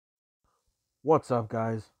What's up,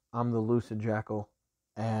 guys? I'm the Lucid Jackal,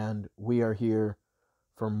 and we are here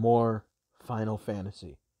for more Final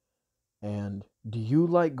Fantasy. And do you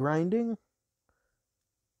like grinding?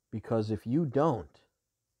 Because if you don't,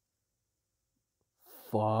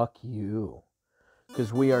 fuck you.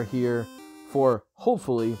 Because we are here for,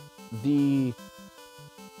 hopefully,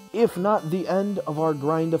 if not the end of our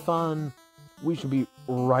grindathon, we should be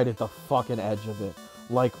right at the fucking edge of it.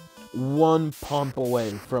 Like, one pump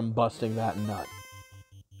away from busting that nut.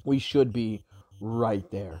 We should be right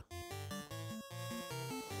there.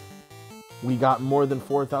 We got more than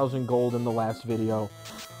 4,000 gold in the last video.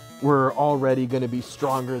 We're already going to be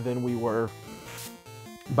stronger than we were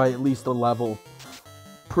by at least a level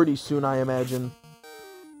pretty soon, I imagine.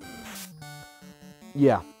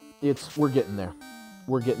 Yeah, we're getting there.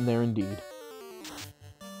 We're getting there indeed.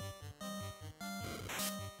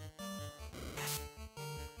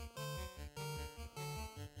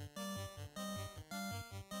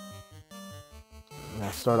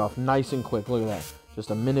 Start off nice and quick. Look at that.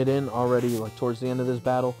 Just a minute in already, like towards the end of this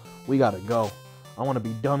battle. We gotta go. I want to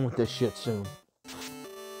be done with this shit soon.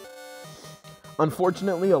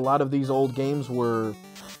 Unfortunately, a lot of these old games were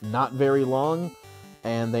not very long,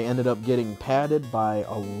 and they ended up getting padded by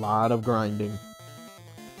a lot of grinding.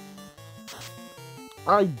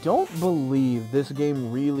 I don't believe this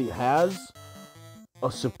game really has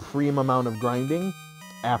a supreme amount of grinding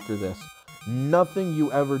after this. Nothing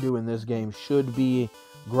you ever do in this game should be,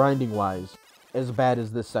 grinding-wise, as bad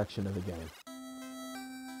as this section of the game.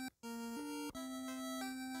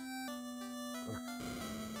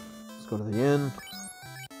 Let's go to the inn.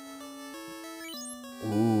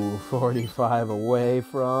 Ooh, 45 away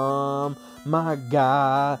from my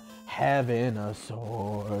guy having a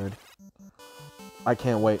sword. I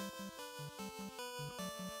can't wait.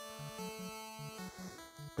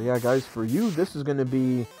 But yeah, guys, for you, this is going to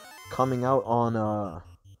be coming out on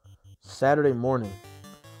Saturday morning.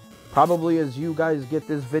 Probably as you guys get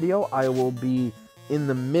this video, I will be in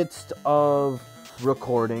the midst of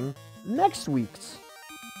recording next week's,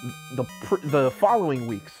 the following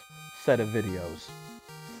week's set of videos.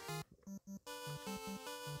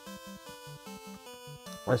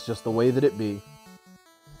 That's just the way that it be.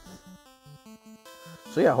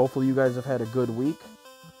 So yeah, hopefully you guys have had a good week.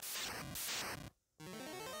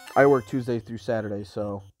 I work Tuesday through Saturday,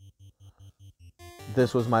 so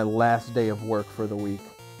this was my last day of work for the week.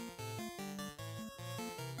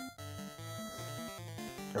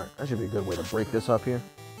 Alright, that should be a good way to break this up here.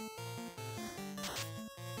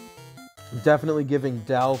 Definitely giving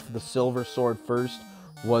Delph the silver sword first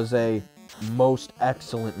was a most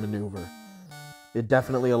excellent maneuver. It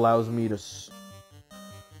definitely allows me to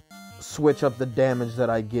switch up the damage that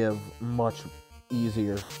I give much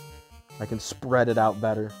easier. I can spread it out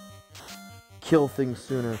better. Kill things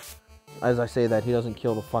sooner. As I say that, he doesn't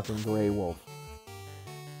kill the fucking Grey Wolf.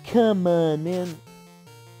 Come on, man.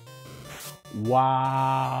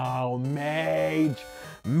 Wow, Mage!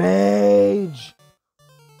 Mage!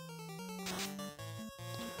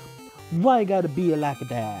 Why gotta be like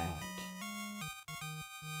that?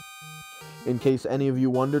 In case any of you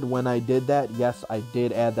wondered when I did that, yes, I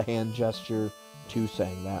did add the hand gesture to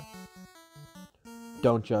saying that.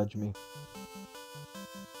 Don't judge me.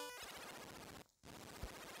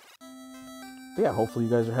 But yeah, hopefully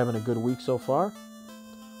you guys are having a good week so far.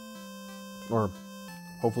 Or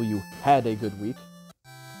hopefully you had a good week.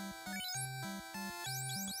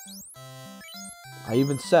 I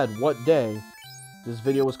even said what day this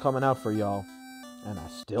video was coming out for y'all, and I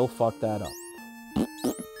still fucked that up.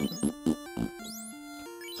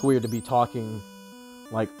 It's weird to be talking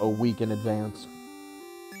like a week in advance.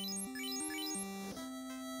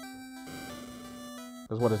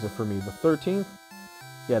 Because what is it for me? The 13th?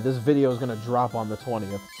 Yeah, this video is going to drop on the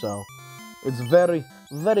 20th, so it's very,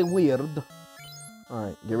 very weird.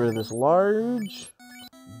 Alright, get rid of this large.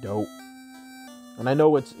 Dope. And I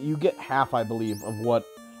know you get half, I believe, of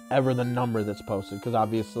whatever the number that's posted, because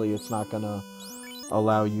obviously it's not going to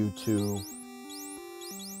allow you to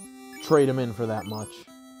trade them in for that much.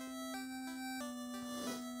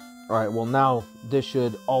 Alright, well now this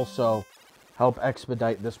should also help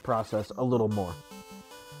expedite this process a little more.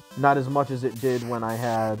 Not as much as it did when I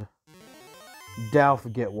had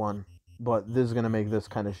Dalf get one, but this is going to make this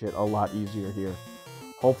kind of shit a lot easier here.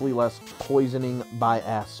 Hopefully less poisoning by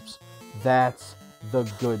asps. That's the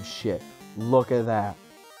good shit. Look at that.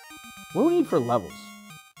 What do we need for levels?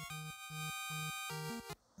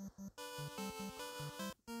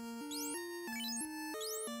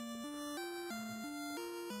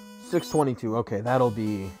 $622. Okay,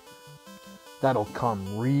 that'll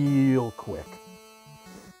come real quick.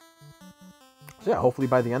 So yeah, hopefully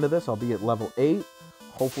by the end of this, I'll be at level 8.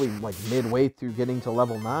 Hopefully, like, midway through getting to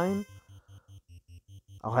level 9.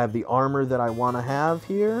 I'll have the armor that I want to have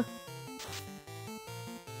here.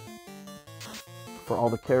 For all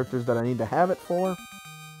the characters that I need to have it for.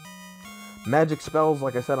 Magic spells,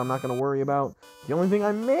 like I said, I'm not going to worry about. The only thing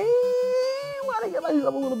I may want to get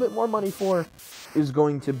myself a little bit more money for is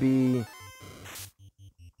going to be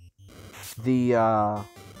the,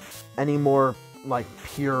 any more, like,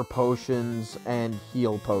 pure potions and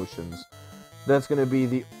heal potions. That's going to be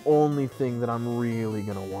the only thing that I'm really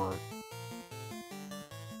going to want.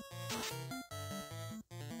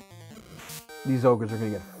 These ogres are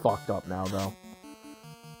going to get fucked up now, though.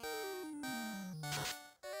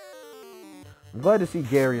 I'm glad to see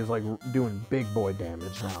Gary is, like, doing big boy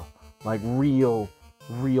damage now. Like, real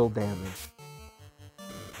damage.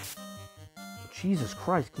 Jesus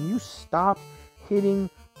Christ, can you stop hitting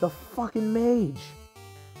the fucking mage?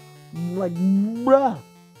 Like, bruh.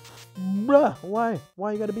 Bruh, why?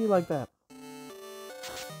 Why you gotta be like that?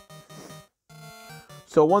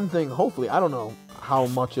 So one thing, hopefully, I don't know how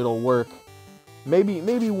much it'll work.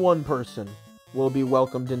 Maybe one person will be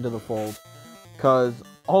welcomed into the fold. Because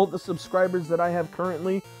all the subscribers that I have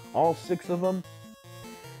currently, all 6 of them,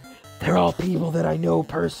 they're all people that I know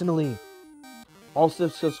personally. All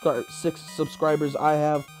 6 subscribers I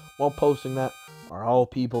have while posting that are all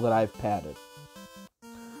people that I've padded.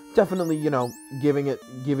 Definitely, you know, giving the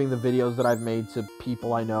videos that I've made to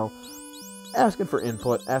people I know, asking for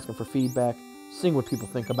input, asking for feedback, seeing what people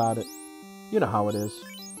think about it. You know how it is.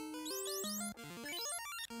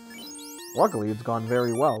 Luckily, it's gone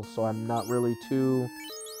very well, so I'm not really too...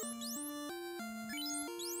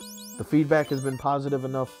 The feedback has been positive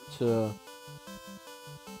enough to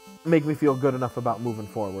make me feel good enough about moving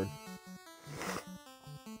forward.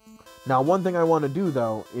 Now, one thing I want to do,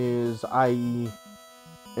 though, is I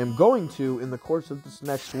am going to, in the course of this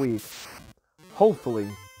next week, hopefully,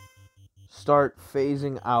 start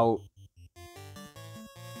phasing out...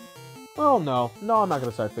 Well, no, I'm not going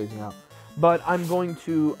to start phasing out. But I'm going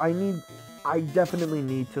to... I definitely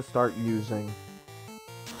need to start using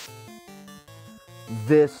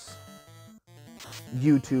this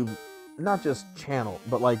YouTube, not just channel,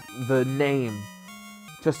 but like the name,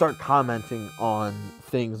 to start commenting on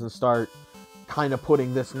things and start kind of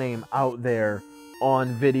putting this name out there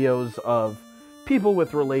on videos of people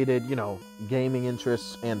with related, you know, gaming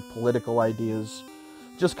interests and political ideas.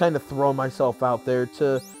 Just kind of throw myself out there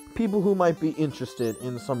to people who might be interested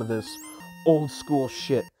in some of this old school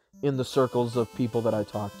shit in the circles of people that I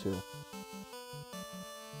talk to.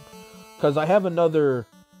 Because I have another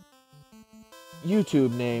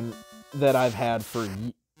YouTube name that I've had for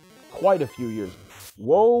quite a few years.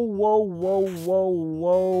 Whoa.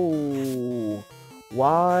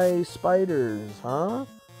 Why spiders, huh?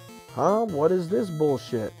 Huh? What is this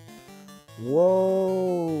bullshit?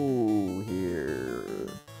 Whoa here.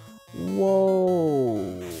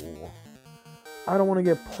 Whoa. I don't want to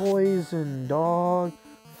get poisoned, dog.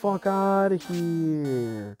 Fuck out of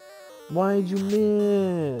here. Why'd you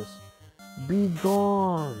miss? Be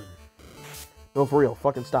gone. No, for real.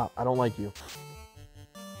 Fucking stop. I don't like you.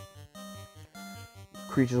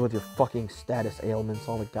 Creatures with your fucking status ailments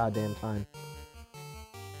all the goddamn time.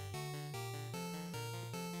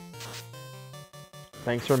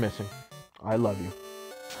 Thanks for missing. I love you.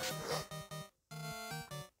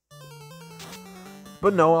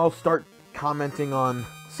 But no, I'll start commenting on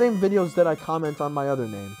same videos that I comment on my other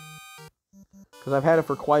name. Because I've had it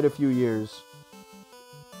for quite a few years.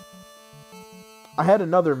 I had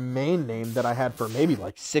another main name that I had for maybe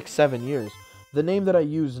like 6-7 years. The name that I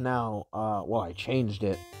use now, well, I changed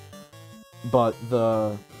it. But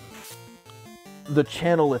the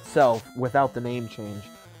channel itself, without the name change,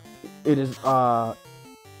 it is the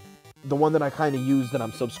one that I kind of use, that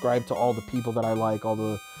I'm subscribed to all the people that I like, all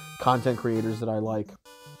the content creators that I like.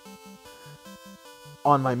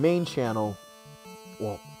 On my main channel,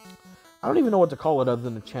 well, I don't even know what to call it other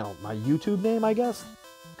than a channel. My YouTube name, I guess?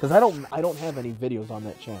 Because I don't have any videos on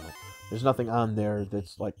that channel. There's nothing on there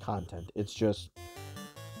that's like content. It's just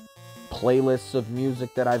playlists of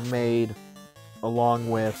music that I've made, along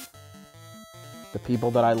with the people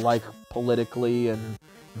that I like politically and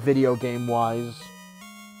video game wise.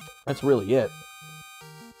 That's really it.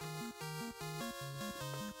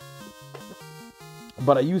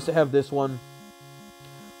 But I used to have this one.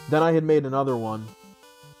 Then I had made another one.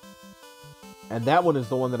 And that one is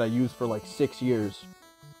the one that I used for like 6 years.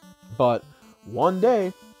 But one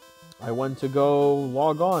day, I went to go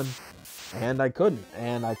log on, and I couldn't.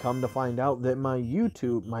 And I come to find out that my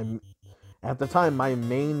YouTube, at the time, my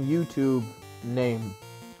main YouTube name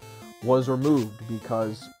was removed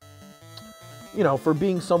because you know, for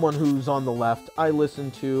being someone who's on the left, I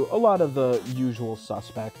listen to a lot of the usual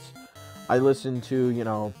suspects. I listen to, you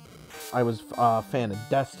know, I was a fan of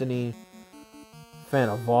Destiny, fan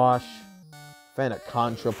of Vosh, fan of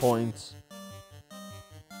ContraPoints,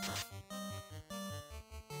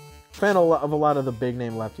 fan of a lot of the big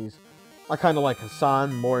name lefties. I kind of like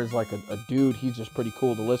Hassan more as like a dude. He's just pretty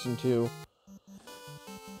cool to listen to.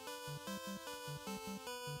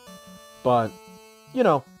 But, you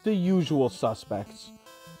know, the usual suspects.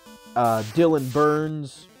 Dylan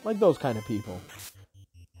Burns, like those kind of people.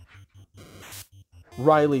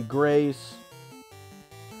 Riley Grace.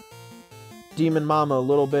 Demon Mama a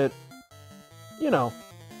little bit. You know,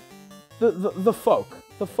 the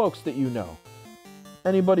folks that you know.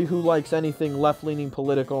 Anybody who likes anything left-leaning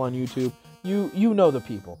political on YouTube, you know the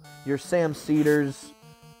people. Your Sam Cedars,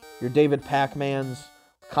 your David Pacmans.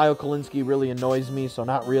 Kyle Kalinske really annoys me, so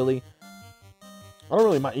not really. I don't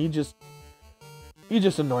really mind. He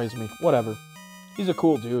just annoys me. Whatever. He's a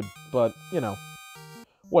cool dude, but, you know,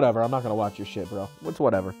 whatever. I'm not gonna watch your shit, bro. It's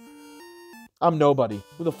whatever. I'm nobody.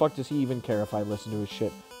 Who the fuck does he even care if I listen to his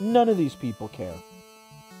shit? None of these people care.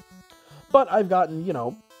 But I've gotten, you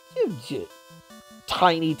know,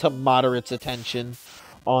 tiny to moderate attention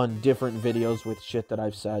on different videos with shit that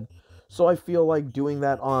I've said. So I feel like doing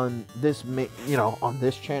that on this, you know, on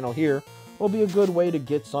this channel here will be a good way to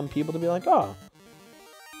get some people to be like, oh,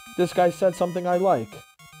 this guy said something I like.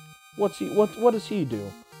 What does he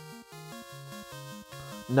do?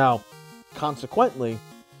 Now, consequently,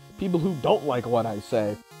 people who don't like what I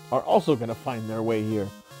say are also going to find their way here.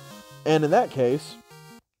 And in that case,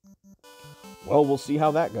 well, we'll see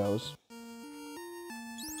how that goes.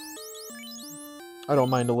 I don't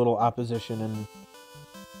mind a little opposition and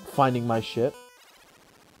finding my shit.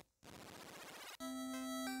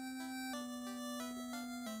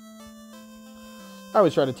 I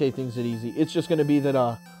always try to take things easy. It's just going to be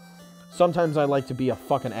that sometimes I like to be a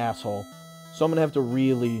fucking asshole. So I'm going to have to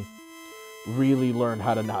really learn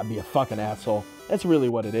how to not be a fucking asshole. That's really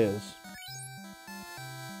what it is.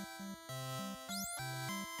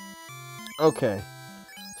 Okay.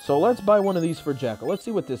 So let's buy one of these for Jackal. Let's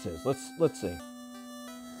see what this is. Let's see.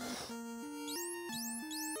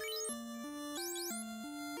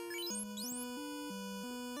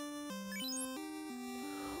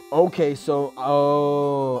 Okay, so,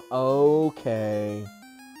 okay.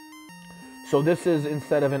 So this is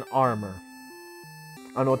instead of an armor.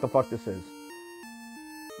 I don't know what the fuck this is.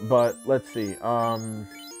 But, let's see, I'm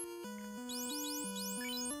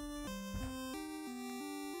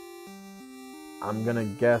gonna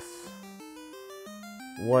guess,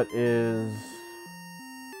 what is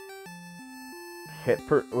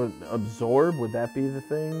absorb? Would that be the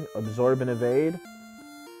thing? Absorb and evade?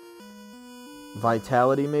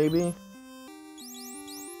 Vitality, maybe?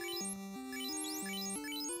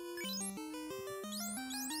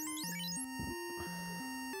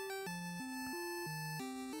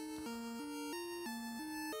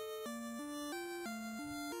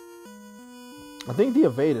 I think the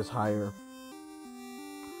evade is higher.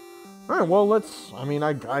 Alright, well,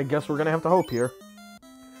 I guess we're gonna have to hope here.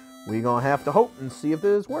 We're gonna have to hope and see if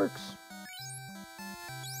this works.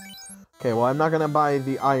 Okay, well, I'm not gonna buy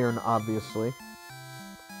the iron, obviously.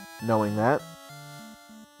 Knowing that.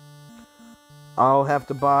 I'll have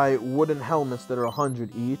to buy wooden helmets that are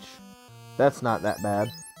 100 each. That's not that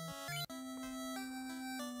bad.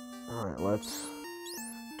 Alright, let's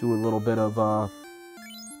do a little bit of,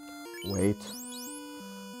 wait.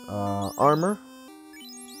 Armor.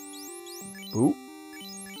 Boot.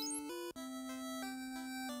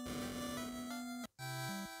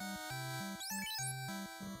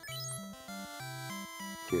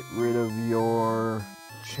 Get rid of your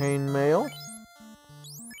chainmail.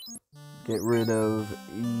 Get rid of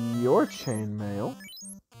your chainmail.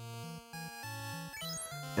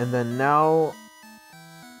 And then now...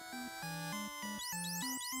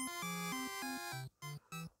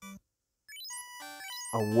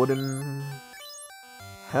 a wooden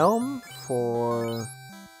helm for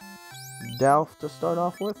Dalf to start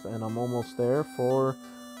off with. And I'm almost there for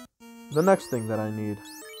the next thing that I need.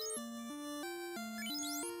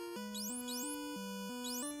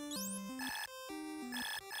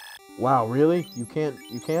 Wow, really? You can't?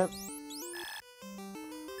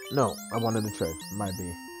 No, I wanted to trade. Might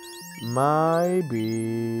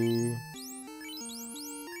be.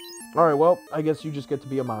 Alright, well, I guess you just get to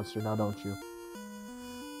be a monster now, don't you?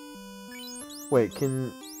 Wait,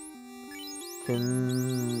 can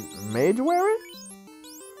Mage wear it?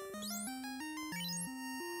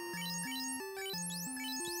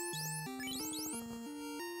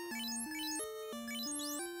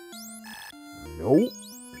 Nope.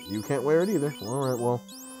 You you can't wear it either. Alright, well,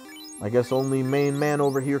 I guess only main man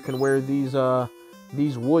over here can wear these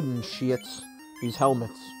wooden shits. These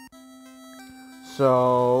helmets.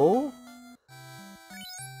 So...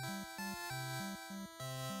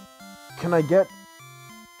 Can I get...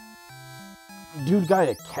 Dude guy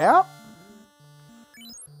a cap?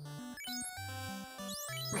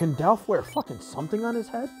 Can Delph wear fucking something on his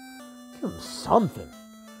head? Give him something.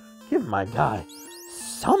 Give my guy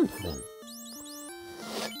something.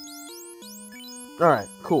 Alright,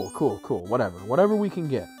 cool. Whatever we can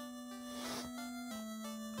get.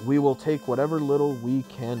 We will take whatever little we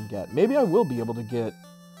can get. Maybe I will be able to get...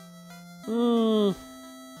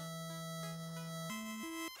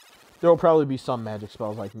 There will probably be some magic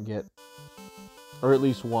spells I can get. Or at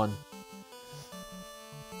least one.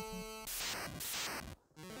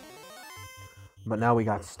 But now we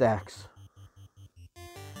got stacks.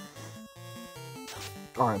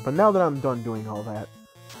 Alright, but now that I'm done doing all that,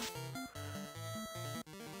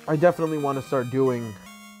 I definitely want to start doing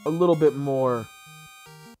a little bit more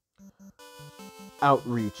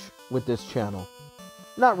outreach with this channel.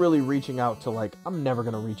 Not really reaching out to, like, I'm never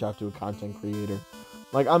going to reach out to a content creator.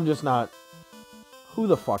 Like, I'm just not... Who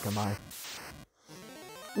the fuck am I?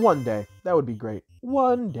 One day. That would be great.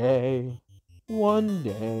 One day. One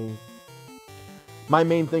day. My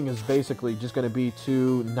main thing is basically just going to be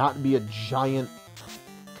to not be a giant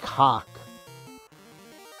cock.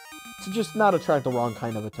 To just not attract the wrong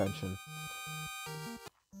kind of attention.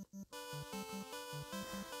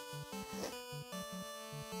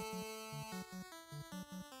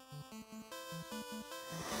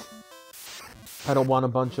 I don't want a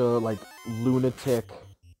bunch of, like, lunatic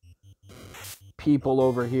people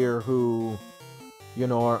over here who, you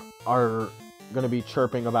know, are going to be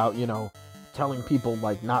chirping about, you know, telling people,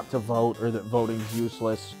 like, not to vote or that voting's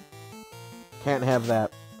useless. Can't have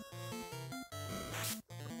that.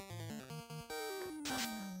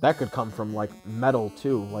 That could come from, like, metal,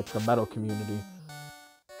 too, like the metal community.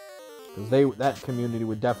 Because that community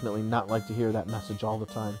would definitely not like to hear that message all the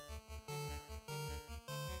time.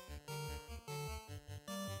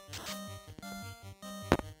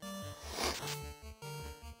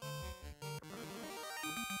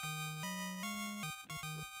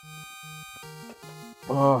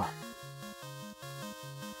 Ugh.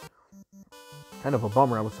 Kind of a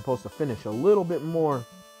bummer. I was supposed to finish a little bit more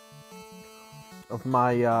of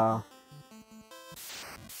my,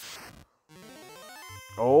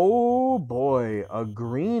 Oh boy, a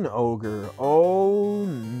green ogre. Oh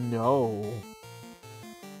no.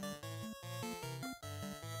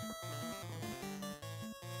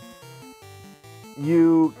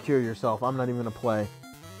 You cure yourself. I'm not even gonna play.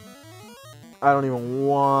 I don't even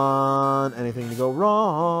want anything to go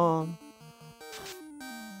wrong.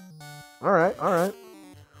 Alright, alright.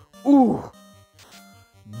 Ooh!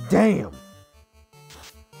 Damn!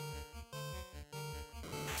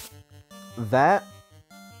 That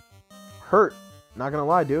hurt. Not gonna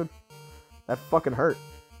lie, dude. That fucking hurt.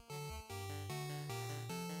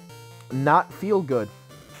 Not feel good.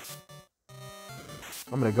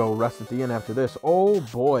 I'm gonna go rest at the inn after this. Oh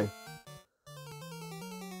boy.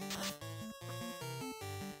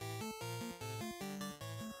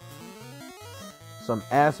 Some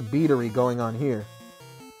ass beatery going on here.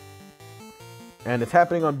 And it's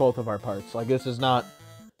happening on both of our parts. Like, this is not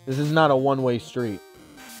a one-way street.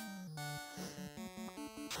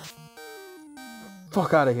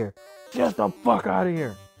 Fuck out of here. Get the fuck out of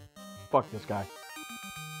here. Fuck this guy.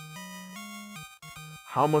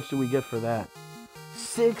 How much do we get for that?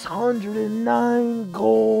 609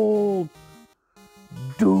 gold.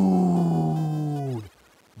 Dude.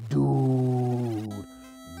 Dude.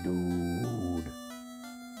 Dude.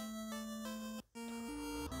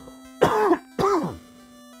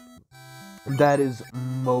 That is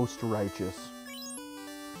most righteous.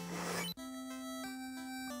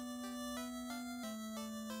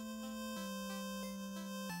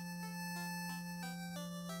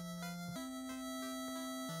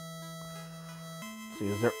 See,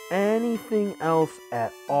 is there anything else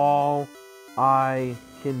at all I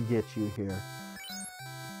can get you here?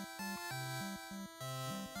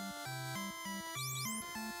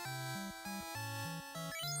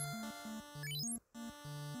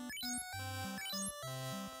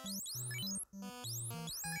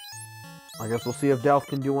 I guess we'll see if Delph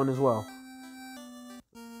can do one as well.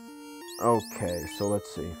 Okay, so let's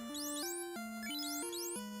see.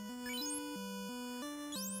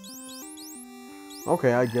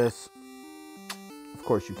 Okay, I guess... Of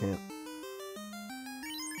course you can't.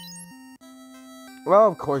 Well,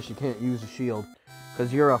 of course you can't use a shield.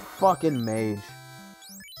 Because you're a fucking mage.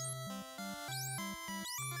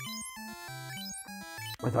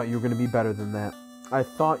 I thought you were going to be better than that. I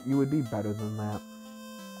thought you would be better than that.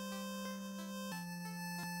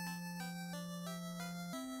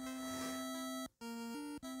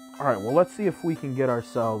 Alright, well, let's see if we can get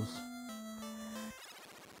ourselves...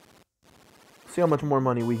 See how much more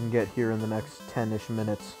money we can get here in the next 10-ish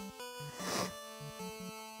minutes.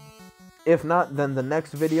 If not, then the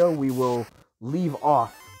next video we will leave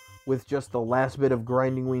off with just the last bit of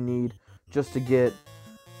grinding we need just to get...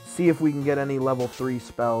 See if we can get any level 3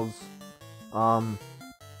 spells.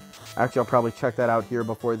 Actually, I'll probably check that out here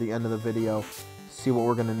before the end of the video. See what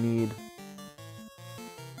we're going to need.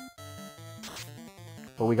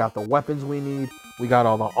 But we got the weapons we need. We got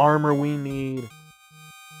all the armor we need.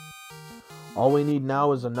 All we need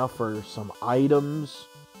now is enough for some items.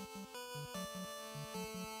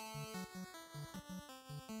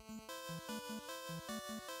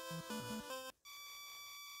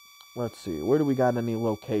 Let's see. Where do we got any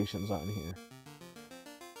locations on here?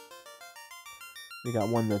 We got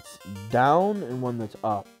one that's down and one that's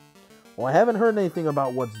up. Well, I haven't heard anything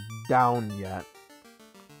about what's down yet.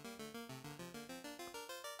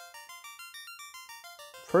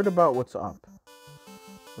 I've heard about what's up.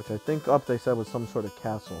 Which I think up they said was some sort of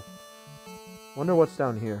castle. Wonder what's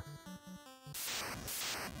down here.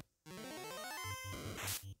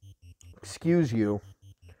 Excuse you.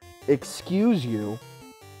 Excuse you.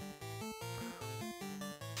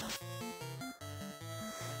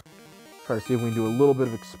 Try to see if we can do a little bit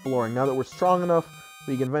of exploring. Now that we're strong enough,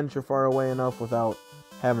 we can venture far away enough without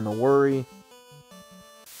having to worry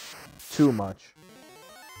too much.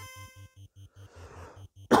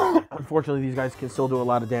 Unfortunately, these guys can still do a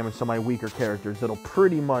lot of damage to my weaker characters. It'll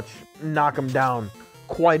pretty much knock them down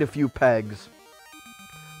quite a few pegs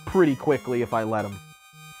pretty quickly if I let them.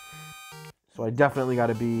 So I definitely got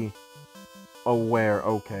to be aware.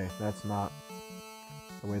 Okay, that's not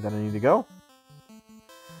the way that I need to go.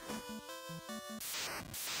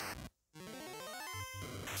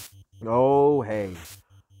 Oh, hey.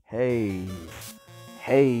 Hey.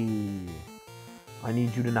 Hey. I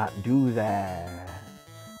need you to not do that.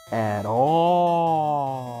 At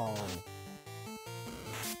all.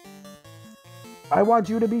 I want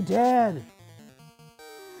you to be dead.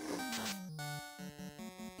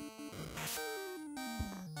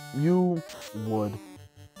 You would.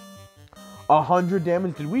 100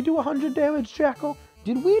 damage. Did we do 100 damage, Jackal?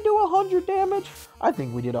 Did we do 100 damage? I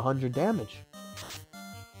think we did 100 damage.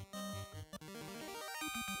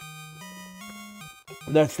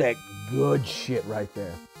 That's that good shit right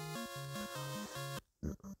there.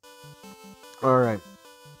 Alright.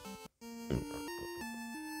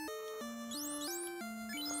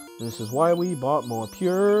 This is why we bought more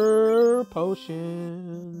pure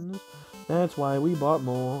potions. That's why we bought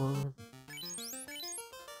more.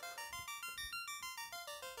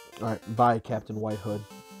 Alright, bye, Captain White Hood.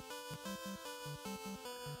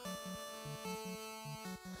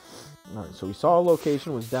 Alright, so we saw a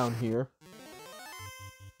location was down here.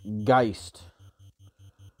 Geist.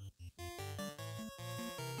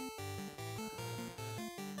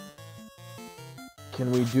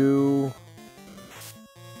 Can we do...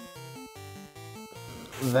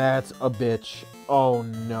 That's a bitch. Oh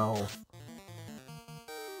no.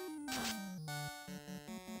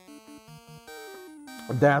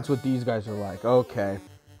 That's what these guys are like. Okay.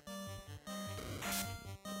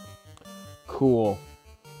 Cool.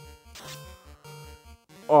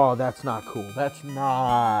 Oh, that's not cool. That's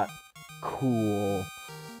not cool.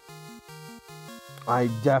 I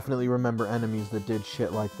definitely remember enemies that did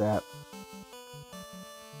shit like that.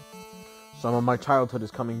 Some of my childhood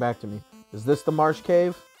is coming back to me. Is this the marsh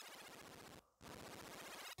cave?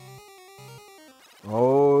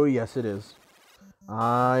 Oh, yes it is.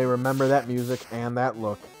 I remember that music and that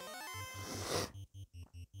look.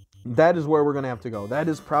 That is where we're going to have to go. That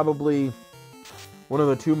is probably one of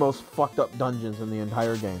the two most fucked up dungeons in the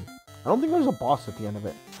entire game. I don't think there's a boss at the end of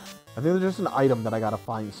it. I think there's just an item that I gotta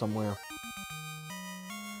find somewhere.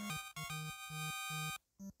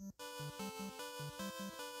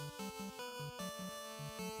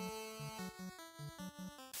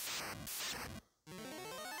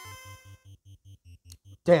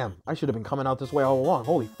 Damn, I should have been coming out this way all along.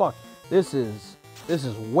 Holy fuck. This is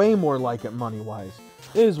way more like it money-wise.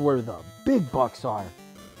 This is where the big bucks are.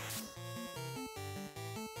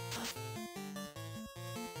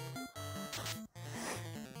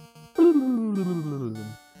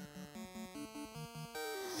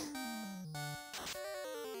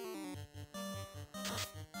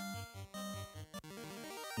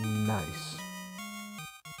 Nice.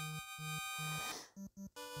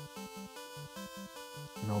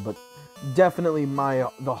 No, but definitely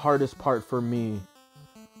the hardest part for me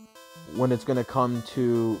when it's going to come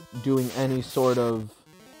to doing any sort of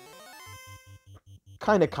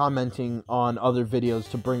kind of commenting on other videos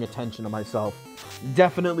to bring attention to myself.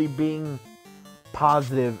 Definitely being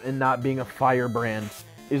positive and not being a firebrand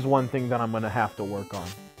is one thing that I'm going to have to work on.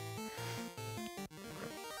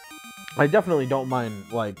 I definitely don't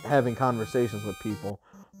mind, like, having conversations with people,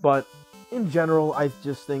 but in general, I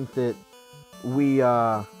just think that we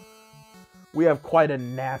have quite a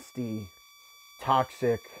nasty,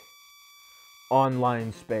 toxic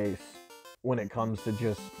online space when it comes to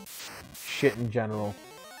just shit in general.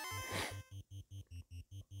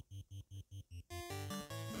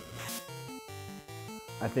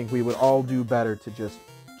 I think we would all do better to just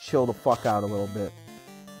chill the fuck out a little bit.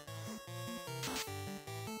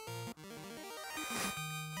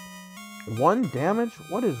 One damage?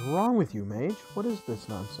 What is wrong with you, mage? What is this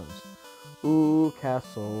nonsense? Ooh,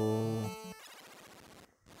 castle.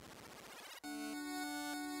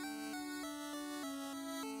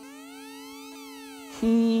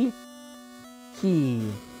 Key.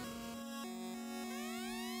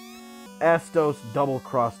 Astos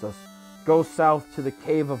double-crossed us. Go south to the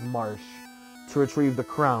Cave of Marsh to retrieve the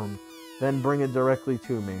crown, then bring it directly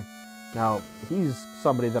to me. Now, he's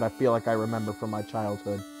somebody that I feel like I remember from my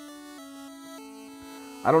childhood.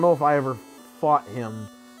 I don't know if I ever fought him,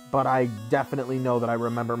 but I definitely know that I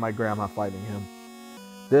remember my grandma fighting him.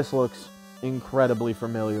 This looks incredibly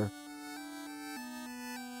familiar.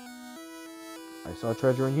 I saw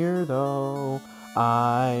treasure in here, though.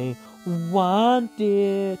 I want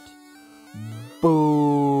it.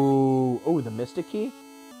 Boo. Oh, the Mystic Key?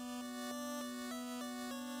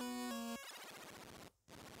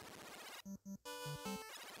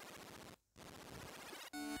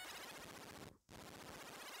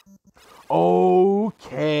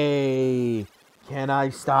 Okay. Can I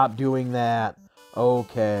stop doing that?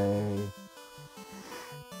 Okay.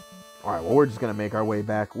 Alright, well, we're just going to make our way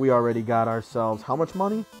back. We already got ourselves... How much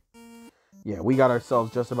money? Yeah, we got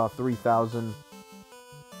ourselves just about 3,000.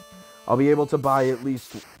 I'll be able to buy at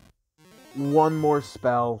least one more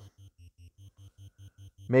spell.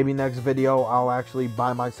 Maybe next video, I'll actually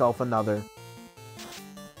buy myself another.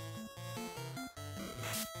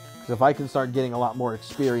 Because if I can start getting a lot more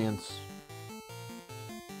experience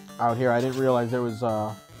out here, I didn't realize there was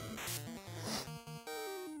a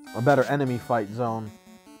better enemy fight zone.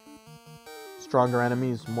 Stronger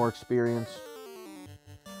enemies, more experience.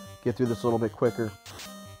 Get through this a little bit quicker.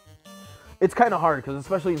 It's kind of hard, because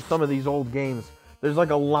especially in some of these old games, there's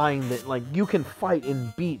like a line that, like, you can fight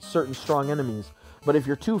and beat certain strong enemies, but if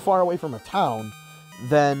you're too far away from a town,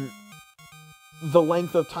 then the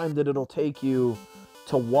length of time that it'll take you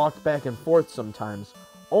to walk back and forth sometimes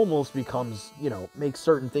almost becomes, you know, makes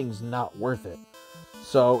certain things not worth it.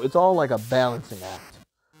 So it's all like a balancing act.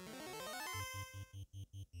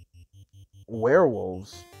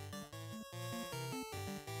 Werewolves.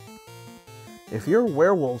 If you're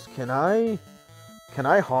werewolves, can I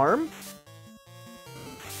harm?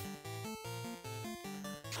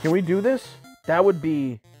 Can we do this? That would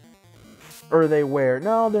be... Or they wear...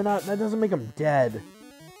 No, they're not. That doesn't make them dead.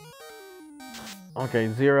 Okay,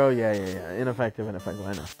 0. Yeah. Ineffective,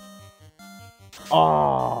 I know.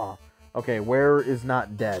 Oh! Okay, where is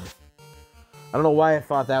not dead? I don't know why I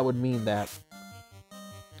thought that would mean that.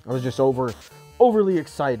 I was just overly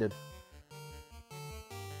excited.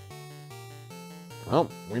 Well,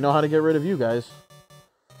 we know how to get rid of you guys.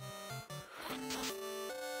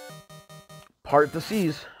 Part the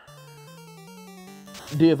seas.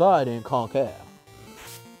 Divide and conquer.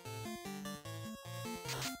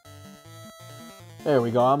 There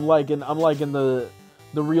we go. I'm liking the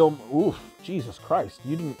real... Oof, Jesus Christ.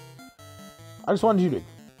 You didn't... I just wanted you to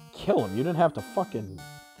kill him. You didn't have to fucking...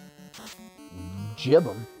 jib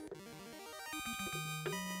him.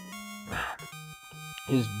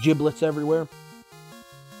 His giblets everywhere.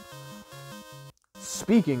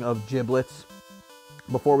 Speaking of giblets,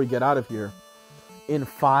 before we get out of here, in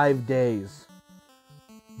 5 days,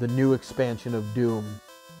 the new expansion of Doom,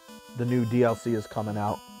 the new DLC is coming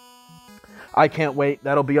out. I can't wait.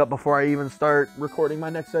 That'll be up before I even start recording my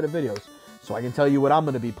next set of videos, so I can tell you what I'm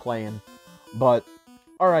going to be playing. But,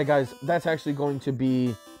 alright guys, that's actually going to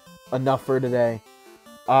be enough for today.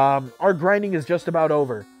 Our grinding is just about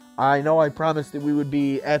over. I know I promised that we would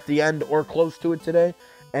be at the end or close to it today,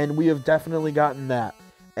 and we have definitely gotten that.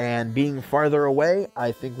 And being farther away,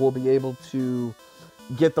 I think we'll be able to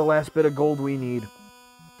get the last bit of gold we need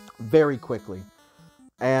very quickly.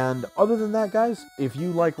 And other than that, guys, if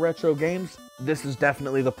you like retro games, this is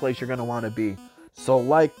definitely the place you're going to want to be. So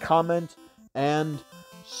like, comment, and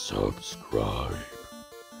subscribe.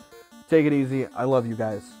 Take it easy. I love you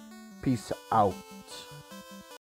guys. Peace out.